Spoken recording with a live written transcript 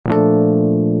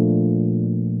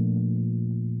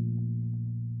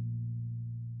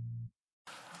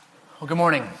Good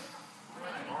morning.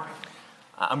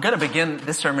 I'm going to begin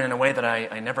this sermon in a way that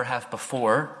I never have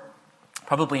before,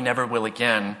 probably never will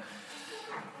again.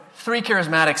 Three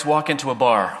charismatics walk into a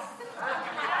bar.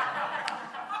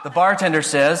 The bartender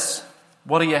says,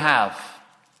 "What do you have?"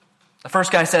 The first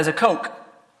guy says, "A Coke."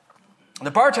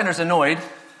 The bartender's annoyed.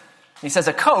 He says,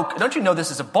 "A Coke? Don't you know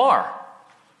this is a bar?"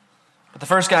 But the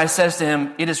first guy says to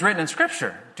him, "It is written in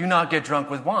Scripture, do not get drunk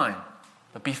with wine,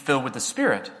 but be filled with the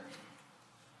Spirit."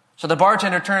 So the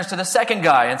bartender turns to the second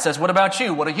guy and says, "What about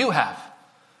you? What do you have?"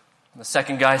 And the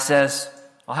second guy says,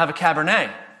 "I'll have a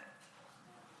Cabernet."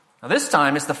 Now this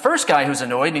time it's the first guy who's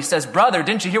annoyed, and he says, "Brother,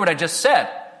 didn't you hear what I just said?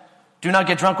 Do not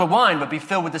get drunk with wine, but be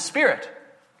filled with the Spirit."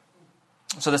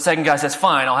 So the second guy says,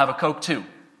 "Fine, I'll have a Coke too."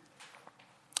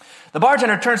 The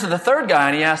bartender turns to the third guy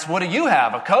and he asks, "What do you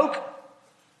have, a Coke?"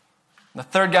 And the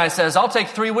third guy says, "I'll take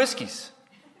 3 whiskeys."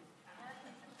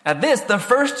 At this, the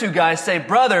first two guys say,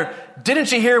 "Brother,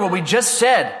 didn't you hear what we just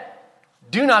said?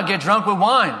 Do not get drunk with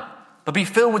wine, but be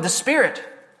filled with the Spirit."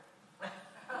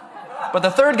 But the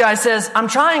third guy says, "I'm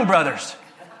trying, brothers.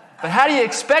 But how do you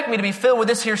expect me to be filled with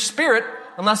this here Spirit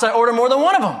unless I order more than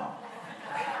one of them?"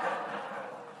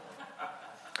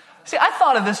 See, I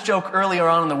thought of this joke earlier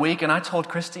on in the week, and I told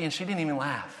Christy, and she didn't even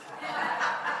laugh.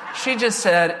 She just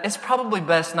said, "It's probably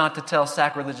best not to tell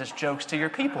sacrilegious jokes to your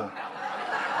people."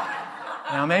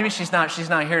 Now, maybe she's not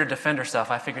here to defend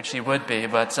herself. I figured she would be,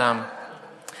 but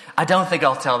I don't think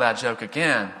I'll tell that joke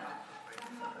again.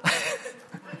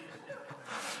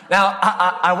 Now,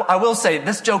 I will say,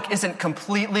 this joke isn't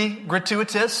completely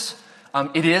gratuitous.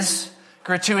 It is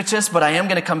gratuitous, but I am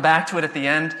going to come back to it at the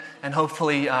end and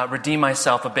hopefully redeem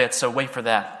myself a bit, so wait for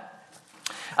that.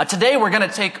 Today, we're going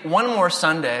to take one more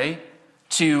Sunday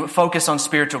to focus on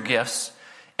spiritual gifts.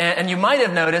 And you might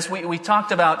have noticed, we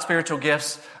talked about spiritual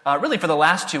gifts really for the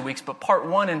last 2 weeks, but part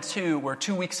 1 and 2 were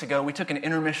 2 weeks ago. We took an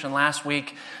intermission last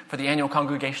week for the annual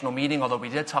congregational meeting, although we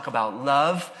did talk about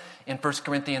love in 1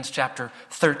 Corinthians chapter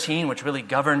 13, which really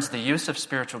governs the use of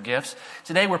spiritual gifts.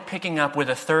 Today we're picking up with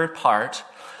a third part.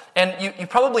 And you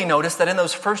probably noticed that in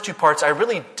those first 2 parts, I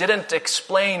really didn't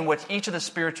explain what each of the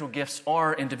spiritual gifts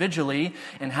are individually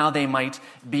and how they might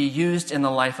be used in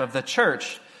the life of the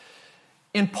church.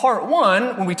 In part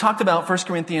 1, when we talked about 1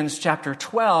 Corinthians chapter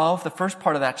 12, the first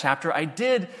part of that chapter, I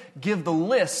did give the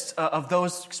list of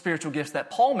those spiritual gifts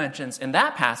that Paul mentions in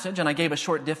that passage, and I gave a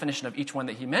short definition of each one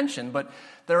that he mentioned, but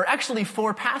there are actually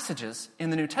 4 passages in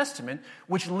the New Testament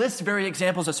which list various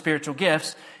examples of spiritual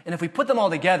gifts, and if we put them all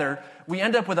together, we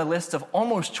end up with a list of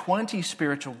almost 20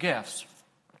 spiritual gifts.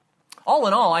 All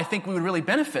in all, I think we would really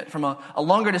benefit from a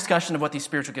longer discussion of what these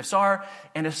spiritual gifts are,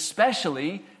 and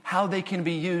especially how they can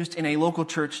be used in a local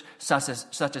church such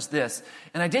as this.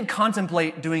 And I did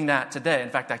contemplate doing that today. In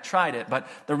fact, I tried it, but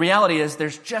the reality is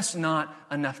there's just not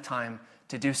enough time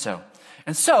to do so.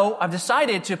 And so I've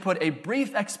decided to put a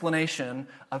brief explanation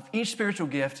of each spiritual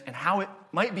gift and how it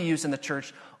might be used in the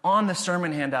church on the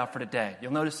sermon handout for today.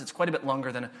 You'll notice it's quite a bit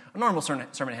longer than a normal sermon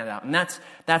handout, and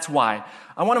that's why.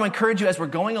 I want to encourage you as we're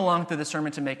going along through the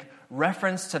sermon to make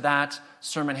reference to that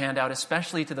sermon handout,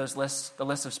 especially to those the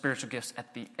list of spiritual gifts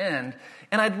at the end.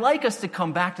 And I'd like us to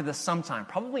come back to this sometime,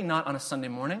 probably not on a Sunday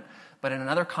morning, but in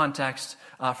another context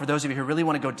for those of you who really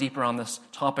want to go deeper on this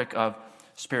topic of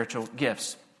spiritual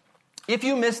gifts. If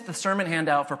you missed the sermon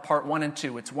handout for part 1 and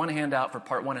 2, it's one handout for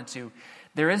part 1 and 2.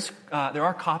 There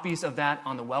are copies of that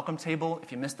on the welcome table.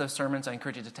 If you missed those sermons, I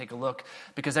encourage you to take a look,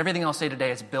 because everything I'll say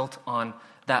today is built on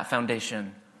that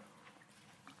foundation.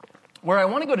 Where I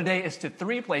want to go today is to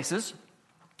 3 places.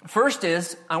 First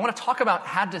is, I want to talk about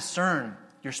how to discern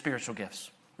your spiritual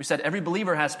gifts. We said every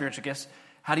believer has spiritual gifts.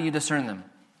 How do you discern them?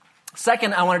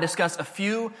 Second, I want to discuss a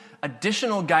few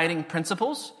additional guiding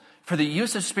principles for the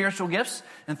use of spiritual gifts.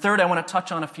 And third, I want to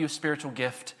touch on a few spiritual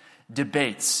gift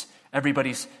debates,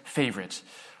 everybody's favorite.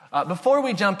 Before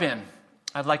we jump in,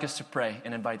 I'd like us to pray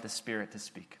and invite the Spirit to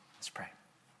speak. Let's pray.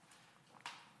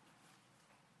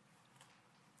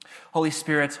 Holy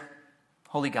Spirit,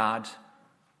 Holy God,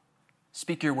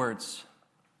 speak your words.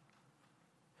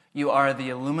 You are the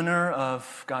illuminer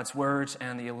of God's words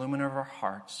and the illuminer of our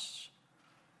hearts.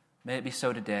 May it be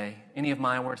so today. Any of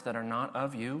my words that are not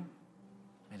of you,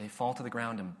 may they fall to the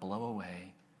ground and blow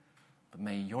away. But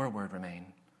may your word remain,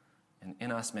 and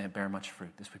in us may it bear much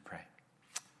fruit. This we pray.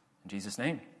 In Jesus'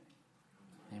 name,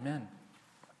 amen.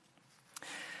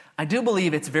 I do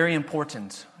believe it's very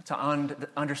important to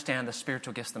understand the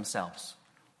spiritual gifts themselves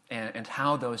and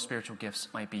how those spiritual gifts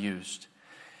might be used.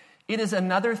 It is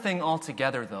another thing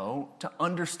altogether, though, to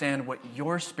understand what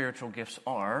your spiritual gifts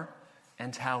are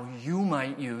and how you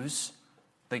might use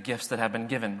the gifts that have been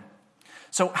given.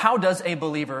 So how does a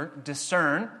believer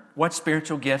discern what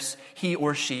spiritual gifts he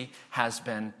or she has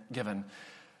been given?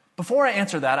 Before I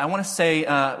answer that, I want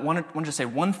to say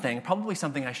one thing, probably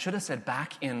something I should have said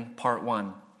back in part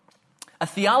 1. A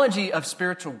theology of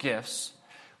spiritual gifts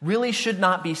really should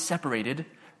not be separated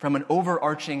from an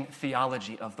overarching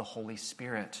theology of the Holy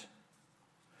Spirit.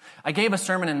 I gave a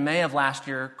sermon in May of last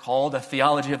year called A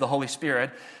Theology of the Holy Spirit,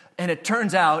 and it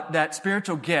turns out that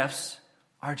spiritual gifts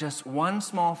are just one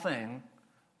small thing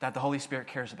that the Holy Spirit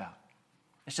cares about.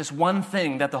 It's just one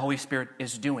thing that the Holy Spirit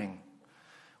is doing.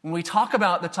 When we talk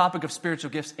about the topic of spiritual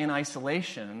gifts in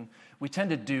isolation, we tend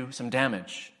to do some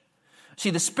damage. See,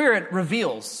 the Spirit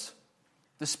reveals,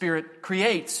 the Spirit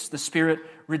creates, the Spirit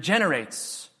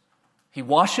regenerates. He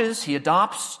washes, He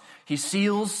adopts, He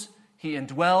seals, He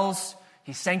indwells,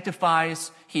 He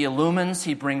sanctifies, He illumines,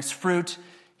 He brings fruit,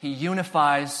 He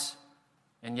unifies,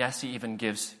 and yes, He even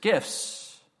gives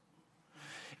gifts.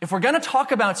 If we're going to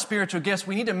talk about spiritual gifts,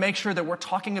 we need to make sure that we're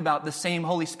talking about the same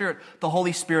Holy Spirit, the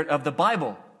Holy Spirit of the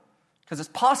Bible. Because it's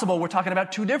possible we're talking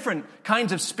about two different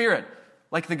kinds of spirit,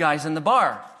 like the guys in the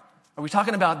bar. Are we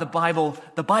talking about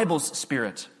the Bible's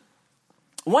spirit?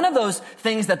 One of those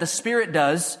things that the Spirit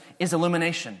does is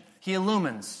illumination. He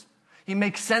illumines. He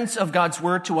makes sense of God's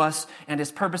word to us and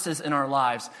His purposes in our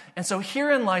lives. And so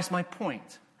herein lies my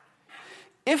point.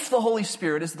 If the Holy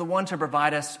Spirit is the one to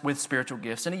provide us with spiritual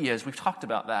gifts, and He is, we've talked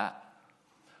about that,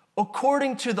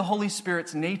 according to the Holy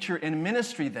Spirit's nature and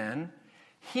ministry then,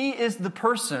 He is the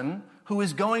person who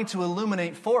is going to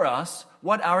illuminate for us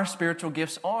what our spiritual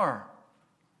gifts are.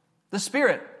 The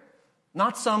Spirit,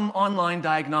 not some online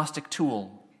diagnostic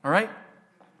tool, all right?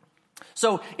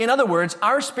 So, in other words,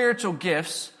 our spiritual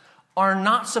gifts are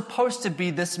not supposed to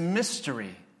be this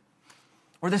mystery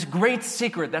or this great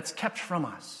secret that's kept from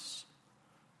us.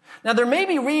 Now, there may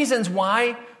be reasons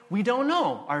why we don't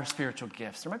know our spiritual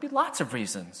gifts. There might be lots of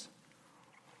reasons.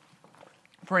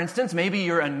 For instance, maybe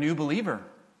you're a new believer,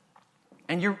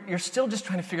 and you're still just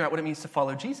trying to figure out what it means to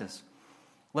follow Jesus,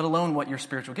 let alone what your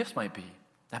spiritual gifts might be.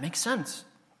 That makes sense.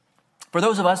 For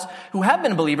those of us who have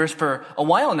been believers for a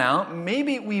while now,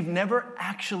 maybe we've never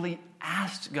actually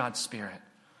asked God's Spirit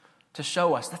to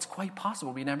show us. That's quite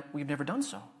possible. We've never done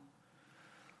so.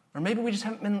 Or maybe we just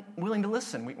haven't been willing to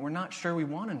listen. We're not sure we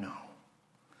want to know.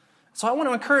 So I want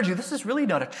to encourage you, this is really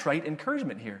not a trite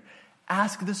encouragement here.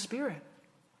 Ask the Spirit.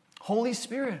 Holy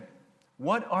Spirit,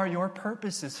 what are your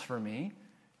purposes for me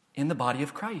in the body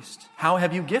of Christ? How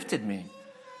have you gifted me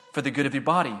for the good of your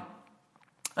body?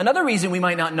 Another reason we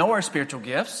might not know our spiritual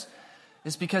gifts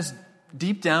is because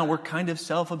deep down we're kind of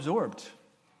self-absorbed.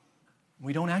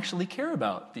 We don't actually care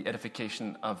about the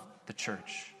edification of the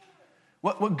church.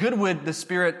 What good would the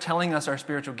Spirit telling us our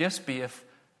spiritual gifts be if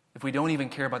we don't even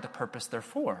care about the purpose they're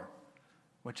for,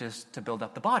 which is to build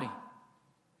up the body?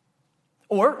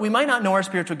 Or we might not know our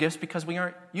spiritual gifts because we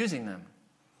aren't using them.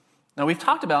 Now, we've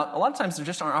talked about, a lot of times there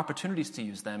just aren't opportunities to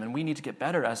use them, and we need to get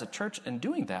better as a church in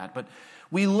doing that. But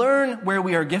we learn where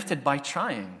we are gifted by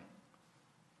trying.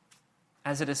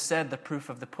 As it is said, the proof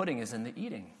of the pudding is in the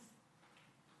eating.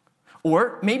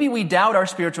 Or maybe we doubt our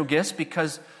spiritual gifts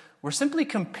because we're simply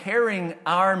comparing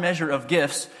our measure of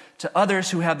gifts to others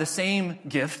who have the same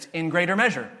gift in greater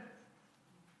measure.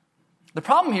 The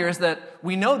problem here is that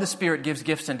we know the Spirit gives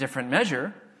gifts in different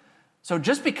measure. So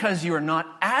just because you are not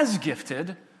as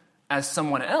gifted as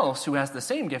someone else who has the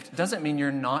same gift doesn't mean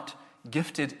you're not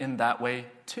gifted in that way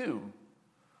too.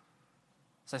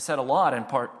 As I said a lot in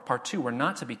part 2, we're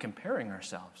not to be comparing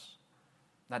ourselves.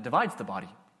 That divides the body.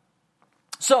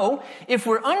 So, if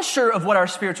we're unsure of what our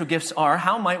spiritual gifts are,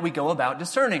 how might we go about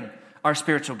discerning our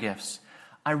spiritual gifts?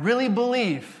 I really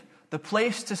believe the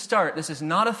place to start, this is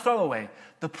not a throwaway,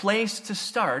 the place to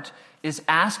start is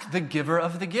ask the giver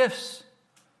of the gifts.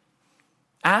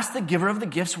 Ask the giver of the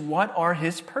gifts, what are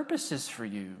His purposes for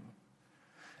you?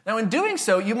 Now, in doing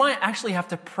so, you might actually have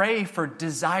to pray for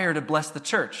desire to bless the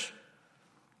church.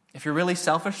 If you're really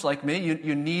selfish like me,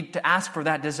 you need to ask for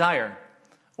that desire.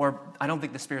 Or I don't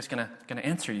think the Spirit's going to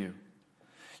answer you.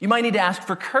 You might need to ask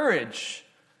for courage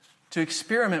to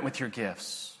experiment with your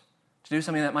gifts, to do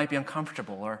something that might be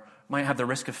uncomfortable or might have the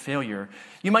risk of failure.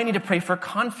 You might need to pray for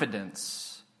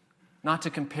confidence, not to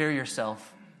compare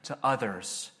yourself to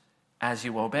others as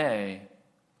you obey.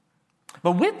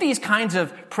 But with these kinds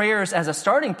of prayers as a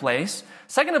starting place,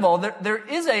 second of all, there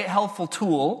is a helpful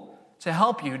tool to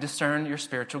help you discern your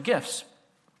spiritual gifts.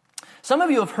 Some of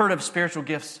you have heard of spiritual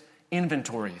gifts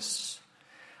inventories.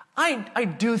 I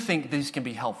do think these can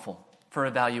be helpful for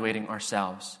evaluating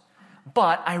ourselves.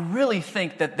 But I really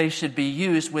think that they should be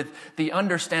used with the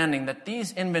understanding that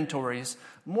these inventories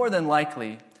more than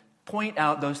likely point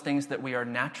out those things that we are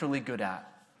naturally good at.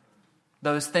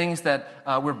 those things that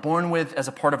we're born with as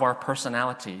a part of our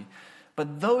personality.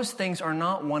 But those things are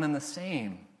not one and the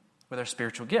same with our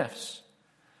spiritual gifts.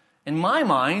 In my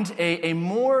mind, a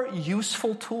more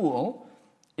useful tool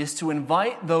is to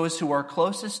invite those who are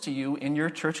closest to you in your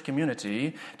church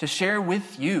community to share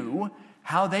with you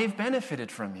how they've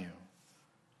benefited from you.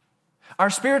 Our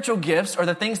spiritual gifts are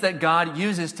the things that God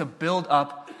uses to build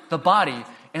up the body.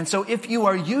 And so if you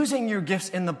are using your gifts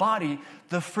in the body,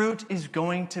 the fruit is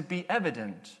going to be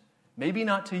evident. Maybe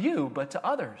not to you, but to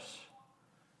others.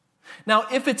 Now,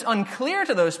 if it's unclear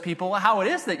to those people how it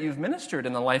is that you've ministered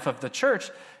in the life of the church,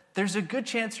 there's a good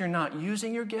chance you're not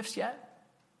using your gifts yet,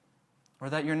 or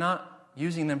that you're not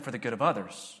using them for the good of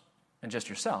others and just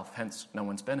yourself, hence no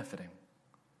one's benefiting.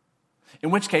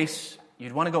 In which case,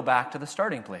 you'd want to go back to the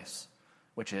starting place,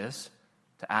 which is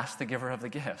to ask the giver of the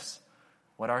gifts,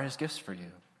 what are his gifts for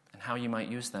you, and how you might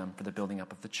use them for the building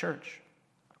up of the church.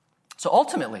 So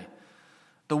ultimately,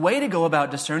 the way to go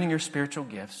about discerning your spiritual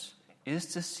gifts is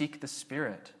to seek the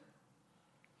Spirit.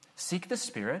 Seek the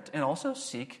Spirit and also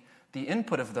seek the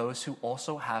input of those who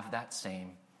also have that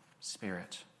same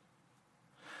Spirit.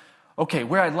 Okay,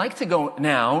 where I'd like to go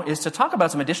now is to talk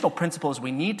about some additional principles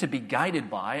we need to be guided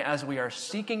by as we are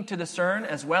seeking to discern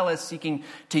as well as seeking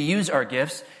to use our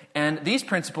gifts. And these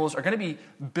principles are going to be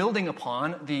building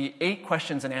upon the 8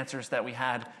 questions and answers that we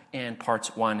had in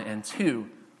parts 1 and 2.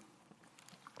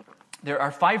 There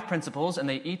are 5 principles, and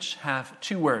they each have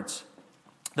 2 words.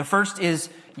 The first is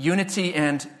unity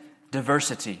and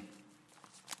diversity.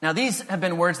 Now, these have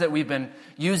been words that we've been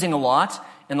using a lot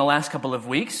in the last couple of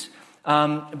weeks.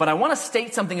 But I want to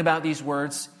state something about these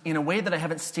words in a way that I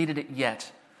haven't stated it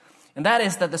yet. And that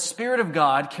is that the Spirit of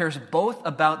God cares both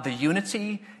about the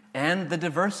unity and the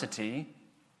diversity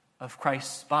of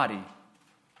Christ's body.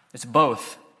 It's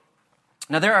both.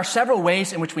 Now, there are several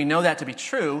ways in which we know that to be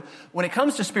true. When it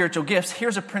comes to spiritual gifts,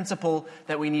 here's a principle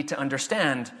that we need to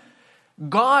understand.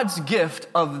 God's gift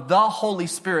of the Holy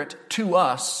Spirit to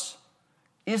us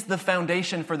is the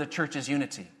foundation for the church's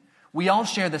unity. We all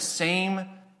share the same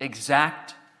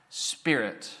exact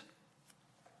Spirit.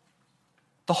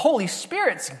 The Holy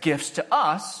Spirit's gifts to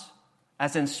us,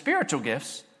 as in spiritual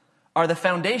gifts, are the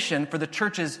foundation for the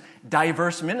church's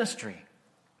diverse ministry.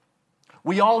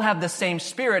 We all have the same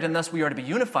Spirit, and thus we are to be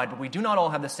unified, but we do not all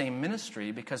have the same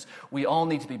ministry because we all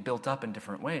need to be built up in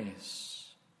different ways.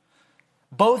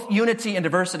 Both unity and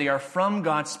diversity are from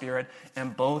God's Spirit,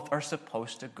 and both are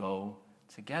supposed to go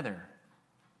together.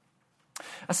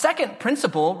 A second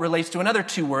principle relates to another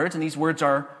 2 words, and these words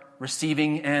are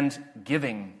receiving and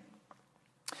giving.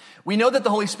 We know that the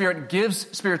Holy Spirit gives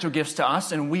spiritual gifts to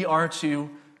us, and we are to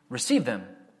receive them.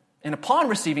 And upon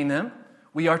receiving them,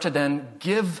 we are to then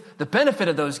give the benefit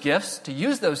of those gifts, to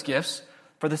use those gifts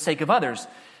for the sake of others.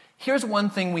 Here's one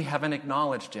thing we haven't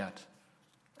acknowledged yet,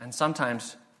 and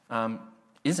sometimes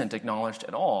isn't acknowledged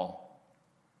at all.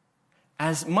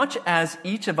 As much as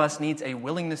each of us needs a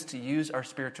willingness to use our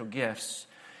spiritual gifts,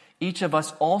 each of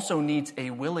us also needs a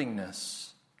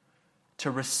willingness to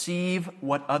receive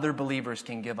what other believers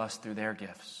can give us through their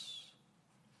gifts.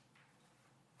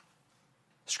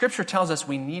 Scripture tells us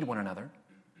we need one another,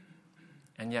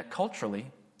 and yet culturally,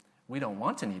 we don't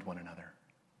want to need one another.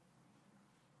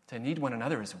 To need one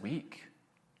another is weak.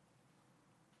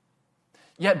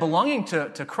 Yet belonging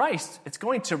to Christ, it's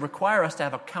going to require us to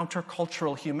have a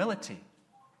countercultural humility.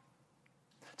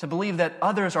 To believe that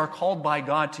others are called by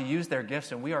God to use their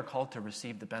gifts and we are called to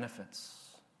receive the benefits.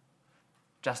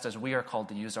 Just as we are called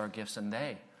to use our gifts and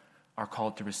they are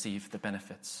called to receive the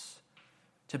benefits.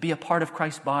 To be a part of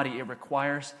Christ's body, it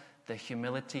requires the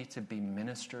humility to be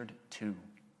ministered to.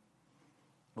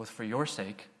 Both for your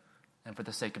sake and for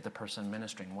the sake of the person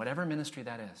ministering, whatever ministry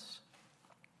that is.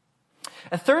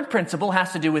 A third principle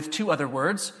has to do with 2 other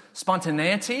words,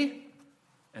 spontaneity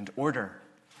and order.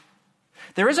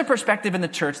 There is a perspective in the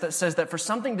church that says that for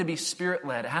something to be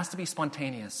Spirit-led, it has to be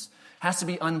spontaneous, it has to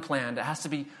be unplanned, it has to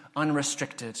be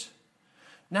unrestricted.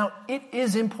 Now, it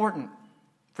is important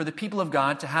for the people of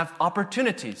God to have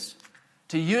opportunities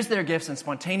to use their gifts in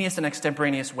spontaneous and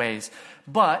extemporaneous ways,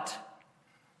 but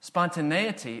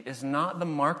spontaneity is not the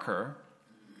marker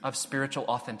of spiritual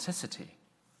authenticity.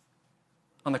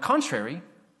 On the contrary,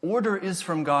 order is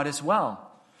from God as well.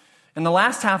 In the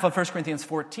last half of 1 Corinthians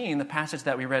 14, the passage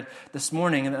that we read this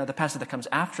morning, and the passage that comes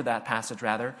after that passage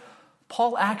rather,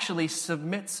 Paul actually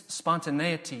submits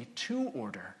spontaneity to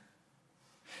order.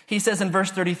 He says in verse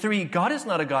 33, God is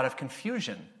not a God of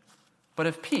confusion, but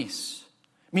of peace.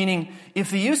 Meaning,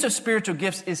 if the use of spiritual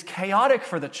gifts is chaotic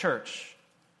for the church,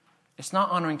 it's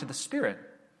not honoring to the Spirit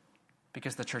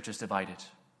because the church is divided.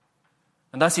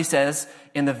 And thus he says,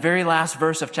 in the very last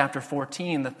verse of chapter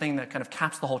 14, the thing that kind of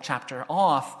caps the whole chapter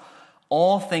off,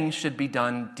 all things should be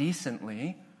done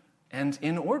decently and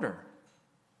in order.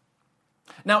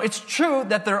 Now, it's true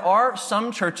that there are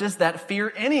some churches that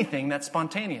fear anything that's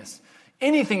spontaneous,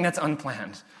 anything that's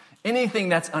unplanned, anything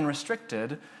that's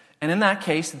unrestricted. And in that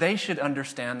case, they should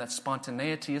understand that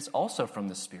spontaneity is also from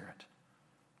the Spirit,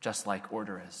 just like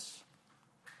order is.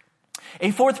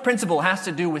 A fourth principle has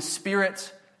to do with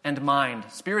spirit and mind.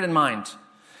 Spirit and mind.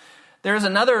 There is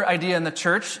another idea in the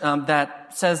church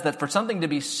that says that for something to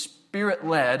be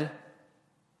Spirit-led,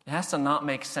 it has to not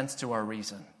make sense to our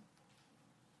reason.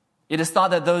 It is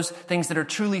thought that those things that are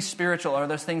truly spiritual are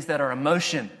those things that are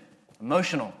emotional,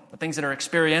 the things that are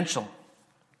experiential.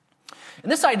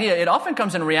 And this idea, it often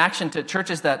comes in reaction to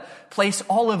churches that place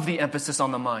all of the emphasis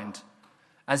on the mind,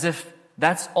 as if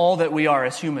that's all that we are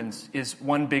as humans, is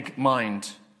one big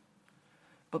mind.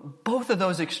 But both of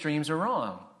those extremes are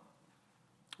wrong.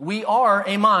 We are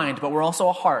a mind, but we're also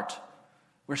a heart.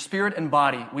 We're spirit and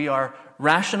body. We are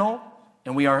rational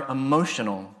and we are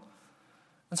emotional.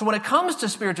 And so when it comes to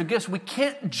spiritual gifts, we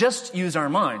can't just use our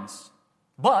minds.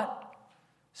 But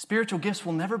spiritual gifts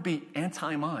will never be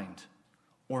anti-mind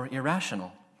or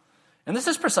irrational. And this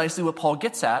is precisely what Paul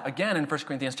gets at, again, in 1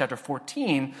 Corinthians chapter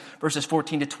 14, verses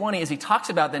 14 to 20, as he talks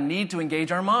about the need to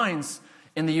engage our minds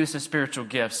in the use of spiritual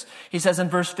gifts. He says in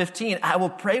verse 15, I will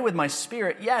pray with my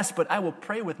spirit, yes, but I will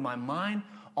pray with my mind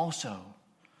also.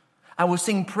 I will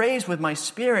sing praise with my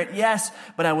spirit, yes,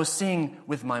 but I will sing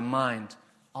with my mind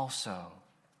also.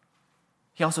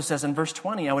 He also says in verse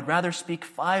 20, I would rather speak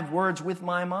 5 words with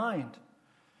my mind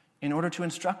in order to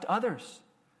instruct others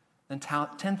than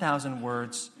 10,000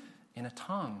 words in a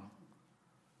tongue.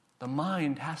 The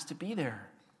mind has to be there.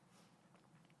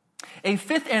 A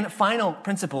fifth and final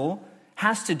principle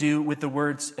has to do with the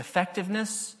words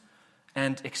effectiveness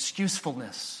and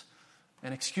excusefulness.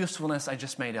 And excusefulness I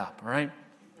just made up, all right?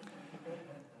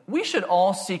 We should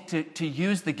all seek to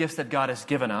use the gifts that God has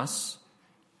given us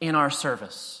in our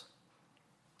service.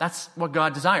 That's what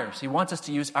God desires. He wants us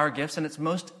to use our gifts, and it's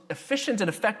most efficient and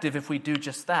effective if we do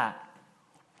just that.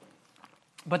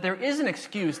 But there is an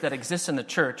excuse that exists in the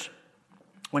church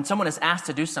when someone is asked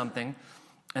to do something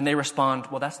and they respond,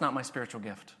 well, that's not my spiritual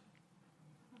gift.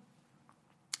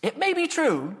 It may be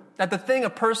true that the thing a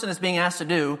person is being asked to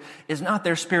do is not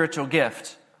their spiritual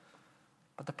gift.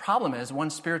 But the problem is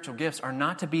one's spiritual gifts are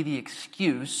not to be the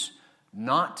excuse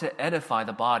not to edify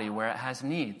the body where it has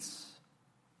needs.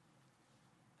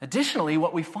 Additionally,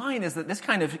 what we find is that this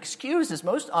kind of excuse is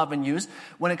most often used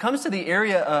when it comes to the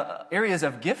areas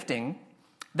of gifting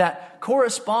that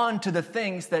correspond to the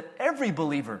things that every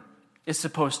believer is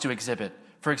supposed to exhibit.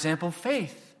 For example,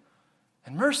 faith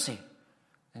and mercy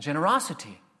and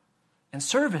generosity and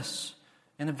service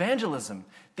and evangelism.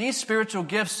 These spiritual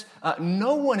gifts,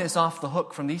 no one is off the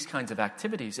hook from these kinds of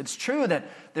activities. It's true that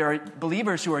there are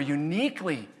believers who are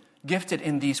uniquely gifted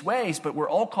in these ways, but we're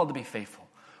all called to be faithful.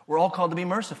 We're all called to be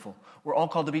merciful. We're all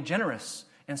called to be generous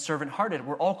and servant-hearted.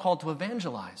 We're all called to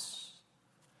evangelize.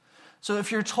 So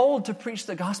if you're told to preach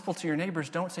the gospel to your neighbors,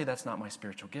 don't say that's not my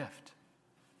spiritual gift.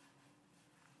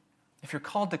 If you're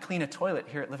called to clean a toilet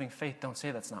here at Living Faith, don't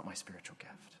say that's not my spiritual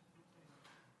gift.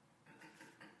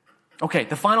 Okay,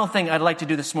 the final thing I'd like to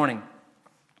do this morning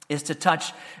is to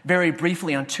touch very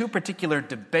briefly on 2 particular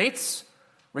debates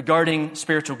regarding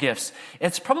spiritual gifts.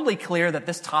 It's probably clear that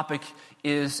this topic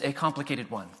is a complicated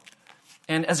one.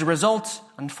 And as a result,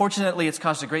 unfortunately, it's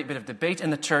caused a great bit of debate in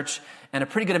the church and a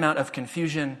pretty good amount of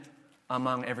confusion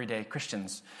among everyday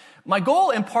Christians. My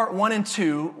goal in part 1 and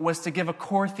 2 was to give a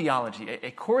core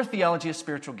theology of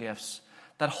spiritual gifts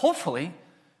that hopefully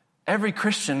every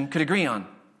Christian could agree on.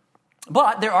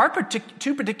 But there are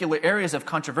 2 particular areas of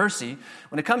controversy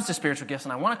when it comes to spiritual gifts,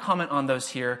 and I want to comment on those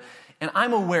here. And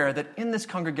I'm aware that in this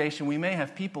congregation, we may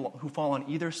have people who fall on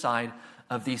either side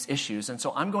of these issues. And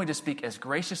so I'm going to speak as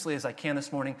graciously as I can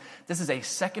this morning. This is a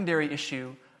secondary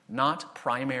issue, not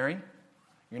primary.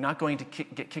 You're not going to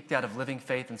get kicked out of Living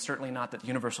Faith, and certainly not the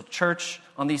Universal Church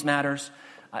on these matters.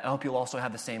 I hope you'll also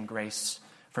have the same grace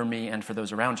for me and for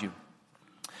those around you.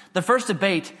 The first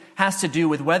debate has to do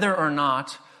with whether or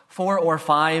not 4 or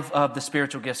 5 of the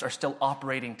spiritual gifts are still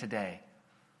operating today,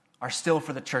 are still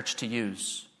for the church to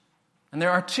use. And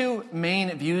there are 2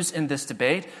 main views in this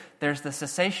debate. There's the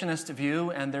cessationist view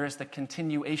and there is the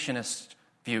continuationist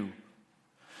view.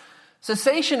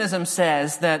 Cessationism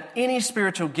says that any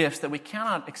spiritual gifts that we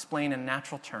cannot explain in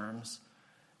natural terms,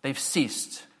 they've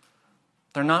ceased.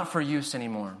 They're not for use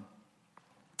anymore.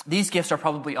 These gifts are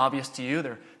probably obvious to you.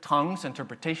 They're tongues,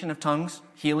 interpretation of tongues,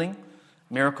 healing,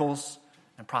 miracles,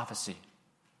 and prophecy.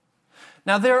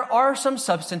 Now, there are some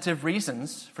substantive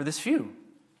reasons for this view.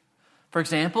 For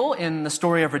example, in the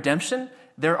story of redemption,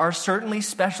 there are certainly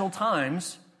special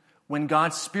times when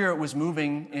God's Spirit was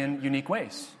moving in unique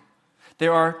ways.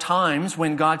 There are times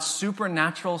when God's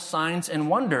supernatural signs and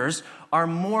wonders are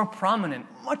more prominent,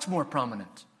 much more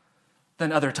prominent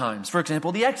than other times. For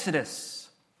example, the Exodus.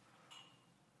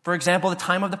 For example, the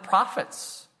time of the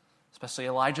prophets, especially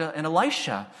Elijah and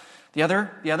Elisha. The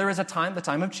other is the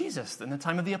time of Jesus, and the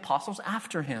time of the apostles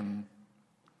after him.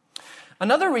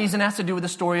 Another reason has to do with the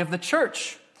story of the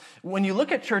church. When you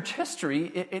look at church history,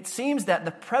 it seems that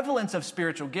the prevalence of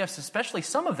spiritual gifts, especially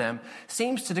some of them,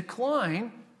 seems to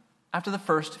decline after the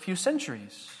first few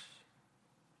centuries.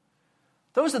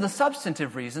 Those are the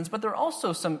substantive reasons, but there are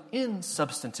also some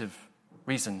insubstantive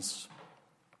reasons.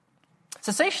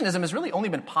 Cessationism has really only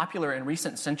been popular in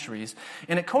recent centuries,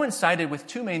 and it coincided with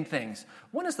two main things.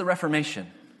 One is the Reformation.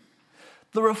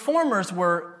 The Reformers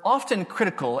were often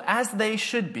critical, as they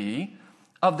should be,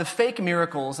 of the fake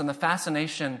miracles and the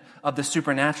fascination of the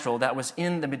supernatural that was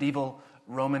in the medieval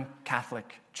Roman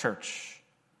Catholic Church.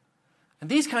 And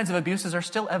these kinds of abuses are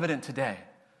still evident today,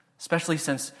 especially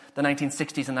since the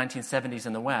 1960s and 1970s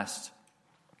in the West.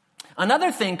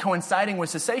 Another thing coinciding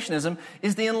with cessationism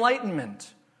is the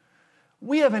Enlightenment.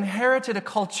 We have inherited a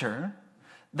culture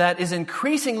that is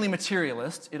increasingly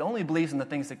materialist. It only believes in the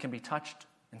things that can be touched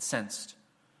and sensed.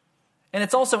 And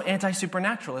it's also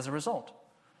anti-supernatural as a result.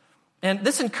 And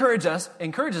this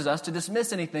encourages us to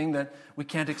dismiss anything that we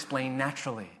can't explain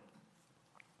naturally.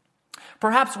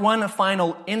 Perhaps one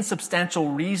final insubstantial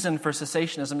reason for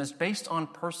cessationism is based on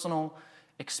personal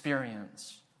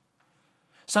experience.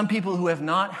 Some people who have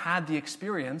not had the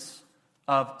experience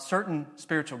of certain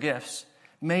spiritual gifts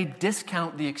may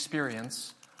discount the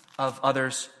experience of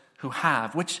others who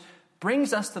have, which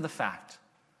brings us to the fact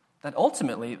that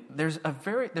ultimately there's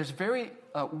very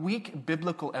weak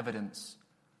biblical evidence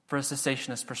for a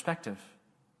cessationist perspective.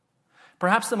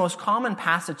 Perhaps the most common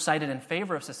passage cited in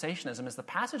favor of cessationism is the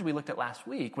passage we looked at last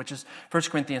week, which is 1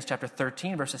 Corinthians chapter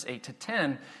 13, verses 8 to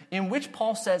 10, in which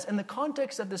Paul says, in the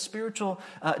context of the spiritual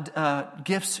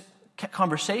gifts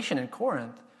conversation in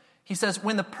Corinth, he says,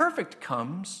 when the perfect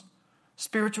comes,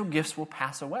 spiritual gifts will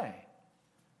pass away.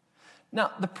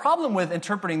 Now, the problem with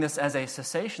interpreting this as a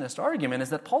cessationist argument is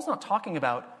that Paul's not talking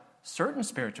about certain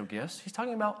spiritual gifts. He's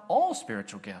talking about all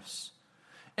spiritual gifts.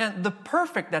 And the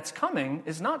perfect that's coming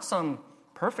is not some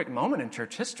perfect moment in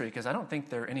church history, because I don't think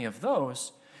there are any of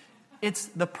those. It's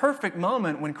the perfect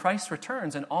moment when Christ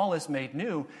returns and all is made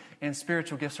new and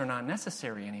spiritual gifts are not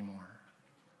necessary anymore.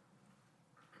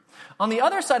 On the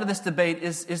other side of this debate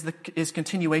is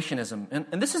continuationism.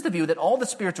 And this is the view that all the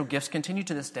spiritual gifts continue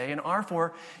to this day and are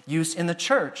for use in the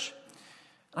church.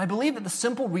 I believe that the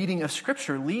simple reading of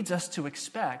Scripture leads us to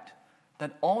expect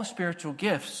that all spiritual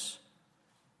gifts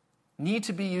need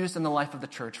to be used in the life of the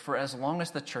church for as long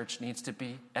as the church needs to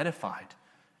be edified.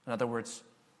 In other words,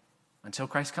 until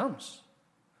Christ comes.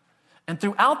 And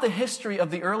throughout the history of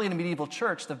the early and medieval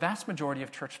church, the vast majority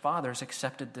of church fathers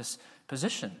accepted this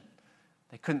position.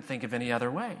 They couldn't think of any other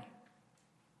way.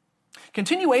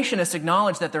 Continuationists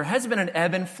acknowledge that there has been an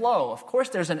ebb and flow. Of course,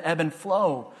 there's an ebb and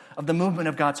flow of the movement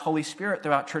of God's Holy Spirit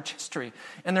throughout church history.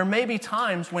 And there may be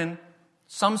times when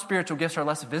some spiritual gifts are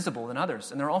less visible than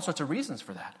others. And there are all sorts of reasons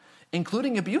for that,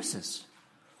 including abuses.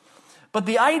 But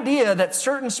the idea that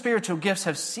certain spiritual gifts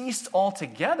have ceased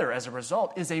altogether as a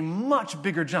result is a much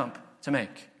bigger jump to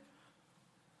make.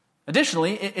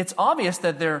 Additionally, it's obvious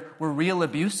that there were real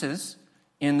abuses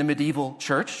in the medieval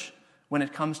church when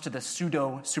it comes to the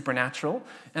pseudo-supernatural,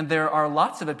 and there are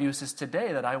lots of abuses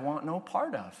today that I want no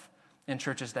part of in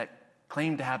churches that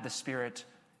claim to have the Spirit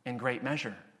in great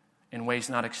measure in ways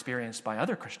not experienced by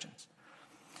other Christians.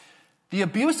 The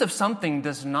abuse of something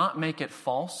does not make it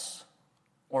false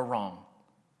or wrong.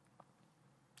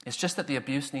 It's just that the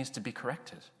abuse needs to be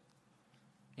corrected.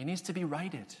 It needs to be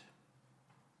righted.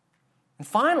 And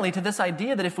finally, to this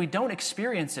idea that if we don't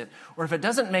experience it, or if it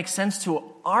doesn't make sense to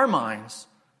our minds,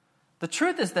 the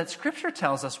truth is that Scripture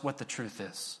tells us what the truth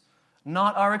is,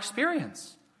 not our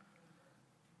experience.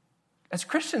 As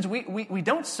Christians, we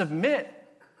don't submit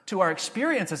to our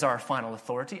experience as our final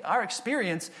authority. Our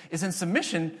experience is in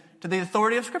submission to the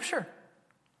authority of Scripture.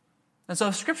 And so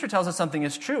if Scripture tells us something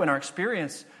is true and our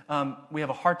experience, we have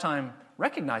a hard time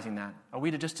recognizing that, are we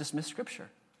to just dismiss Scripture?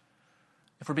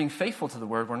 If we're being faithful to the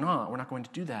Word, we're not. We're not going to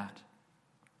do that.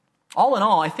 All in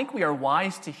all, I think we are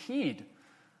wise to heed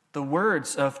the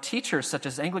words of teachers such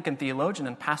as Anglican theologian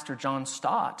and Pastor John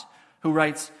Stott, who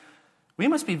writes, "We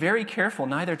must be very careful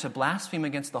neither to blaspheme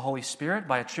against the Holy Spirit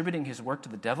by attributing his work to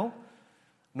the devil,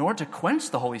 nor to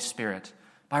quench the Holy Spirit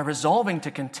by resolving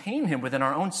to contain him within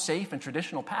our own safe and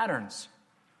traditional patterns.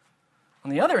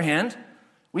 On the other hand,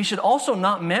 we should also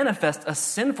not manifest a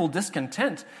sinful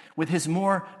discontent with his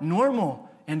more normal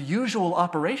and usual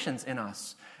operations in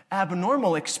us.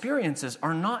 Abnormal experiences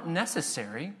are not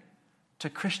necessary to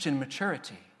Christian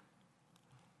maturity.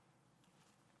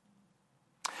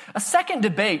 A second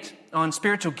debate on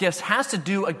spiritual gifts has to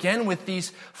do, again, with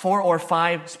these 4 or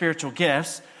 5 spiritual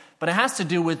gifts, but it has to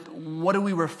do with what do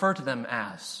we refer to them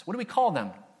as? What do we call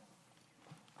them?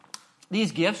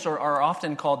 These gifts are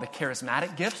often called the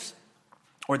charismatic gifts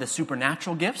or the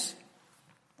supernatural gifts.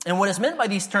 And what is meant by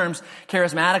these terms,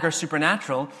 charismatic or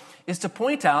supernatural, is to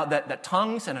point out that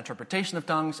tongues and interpretation of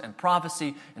tongues and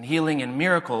prophecy and healing and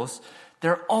miracles,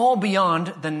 they're all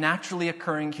beyond the naturally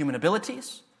occurring human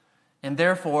abilities, and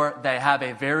therefore they have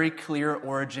a very clear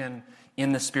origin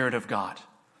in the Spirit of God.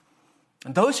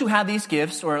 And those who have these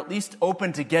gifts, or at least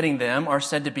open to getting them, are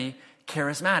said to be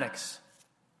charismatics.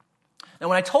 Now,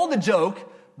 when I told the joke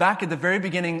back at the very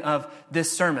beginning of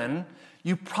this sermon,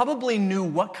 you probably knew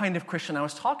what kind of Christian I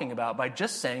was talking about by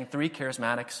just saying 3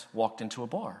 charismatics walked into a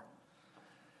bar.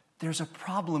 There's a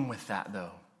problem with that,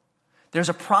 though. There's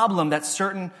a problem that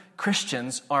certain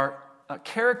Christians are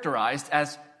characterized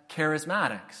as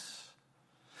charismatics.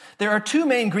 There are 2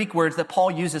 main Greek words that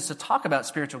Paul uses to talk about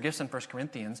spiritual gifts in 1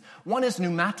 Corinthians. One is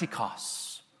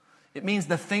pneumatikos. It means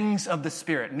the things of the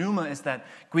Spirit. Pneuma is that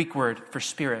Greek word for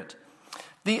spirit.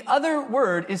 The other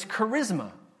word is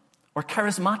charisma, or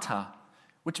charismata,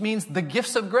 which means the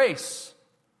gifts of grace.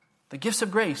 The gifts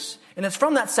of grace. And it's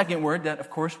from that second word that, of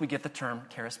course, we get the term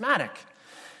charismatic.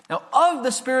 Now, of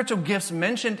the spiritual gifts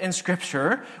mentioned in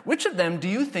Scripture, which of them do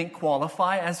you think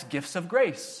qualify as gifts of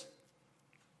grace?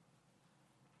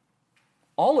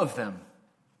 All of them.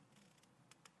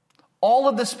 All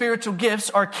of the spiritual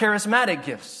gifts are charismatic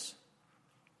gifts.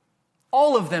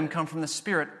 All of them come from the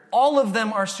Spirit. All of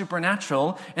them are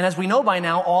supernatural. And as we know by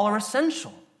now, all are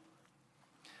essential.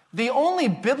 The only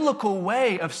biblical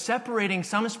way of separating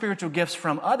some spiritual gifts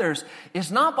from others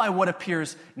is not by what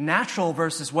appears natural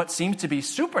versus what seems to be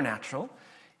supernatural.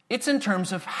 It's in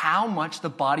terms of how much the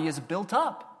body is built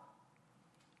up,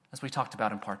 as we talked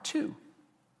about in part 2.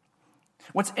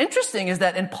 What's interesting is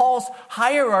that in Paul's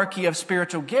hierarchy of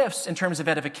spiritual gifts in terms of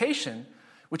edification,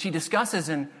 which he discusses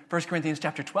in 1 Corinthians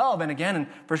chapter 12 and again in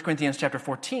 1 Corinthians chapter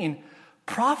 14,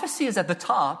 prophecy is at the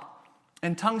top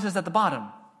and tongues is at the bottom.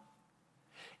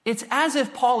 It's as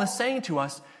if Paul is saying to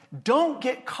us, don't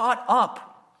get caught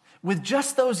up with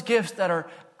just those gifts that are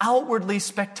outwardly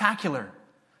spectacular.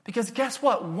 Because guess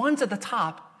what? One's at the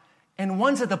top and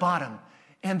one's at the bottom,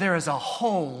 and there is a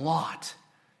whole lot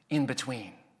in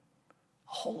between.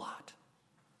 A whole lot.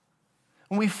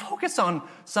 When we focus on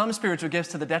some spiritual gifts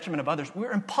to the detriment of others,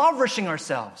 we're impoverishing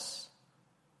ourselves.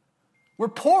 We're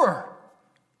poorer,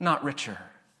 not richer.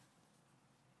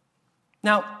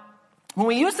 Now, when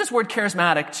we use this word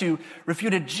charismatic to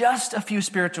refute just a few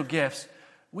spiritual gifts,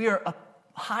 we are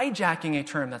hijacking a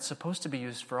term that's supposed to be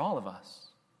used for all of us.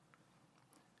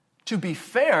 To be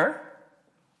fair,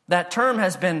 that term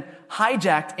has been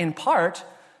hijacked in part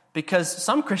because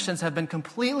some Christians have been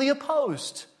completely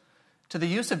opposed to the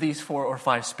use of these 4 or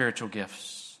 5 spiritual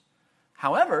gifts.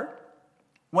 However,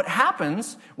 what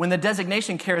happens when the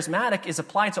designation charismatic is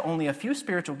applied to only a few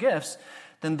spiritual gifts,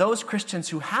 then those Christians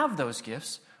who have those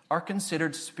gifts are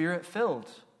considered Spirit-filled.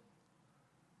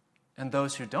 And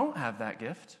those who don't have that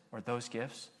gift, or those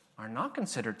gifts, are not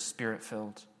considered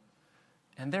Spirit-filled.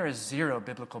 And there is zero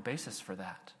biblical basis for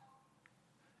that.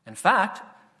 In fact,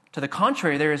 to the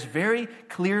contrary, there is very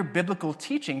clear biblical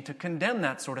teaching to condemn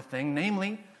that sort of thing,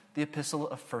 namely the epistle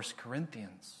of 1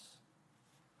 Corinthians.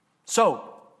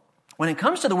 So, when it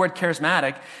comes to the word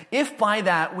charismatic, if by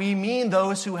that we mean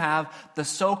those who have the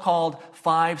so-called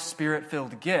 5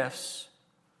 Spirit-filled gifts,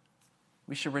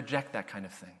 we should reject that kind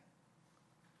of thing.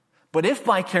 But if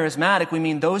by charismatic we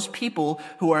mean those people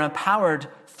who are empowered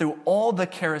through all the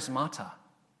charismata,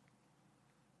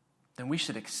 then we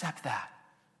should accept that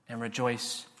and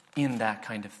rejoice in that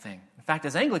kind of thing. In fact,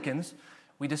 as Anglicans,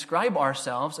 we describe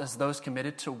ourselves as those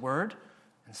committed to word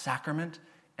and sacrament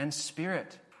and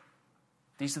spirit.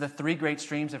 These are the 3 great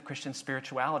streams of Christian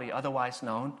spirituality, otherwise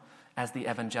known as the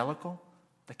evangelical,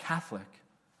 the Catholic,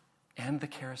 and the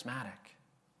charismatic.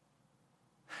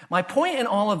 My point in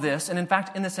all of this, and in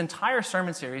fact in this entire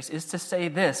sermon series, is to say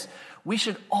this: we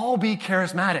should all be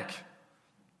charismatic.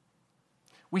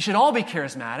 We should all be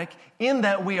charismatic in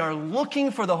that we are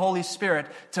looking for the Holy Spirit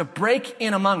to break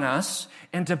in among us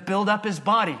and to build up His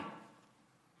body.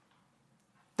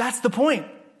 That's the point.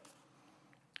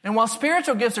 And while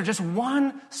spiritual gifts are just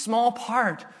one small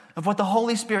part of what the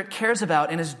Holy Spirit cares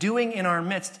about and is doing in our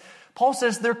midst, Paul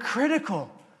says they're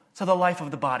critical to the life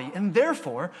of the body, and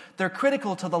therefore they're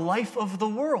critical to the life of the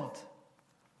world.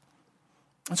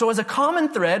 And so as a common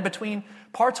thread between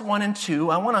parts 1 and 2,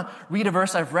 I want to read a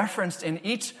verse I've referenced in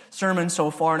each sermon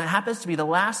so far, and it happens to be the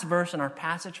last verse in our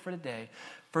passage for today,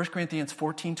 1 Corinthians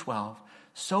 14:12.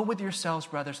 So with yourselves,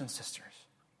 brothers and sisters,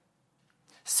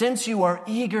 since you are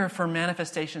eager for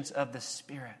manifestations of the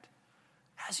Spirit,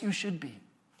 as you should be,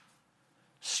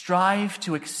 strive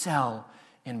to excel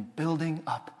in building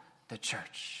up the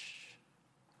church.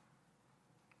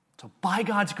 So by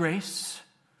God's grace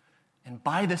and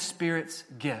by the Spirit's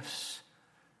gifts,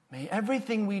 may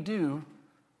everything we do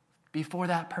be for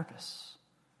that purpose,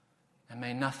 and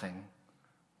may nothing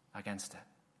against it.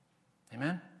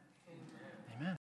 Amen?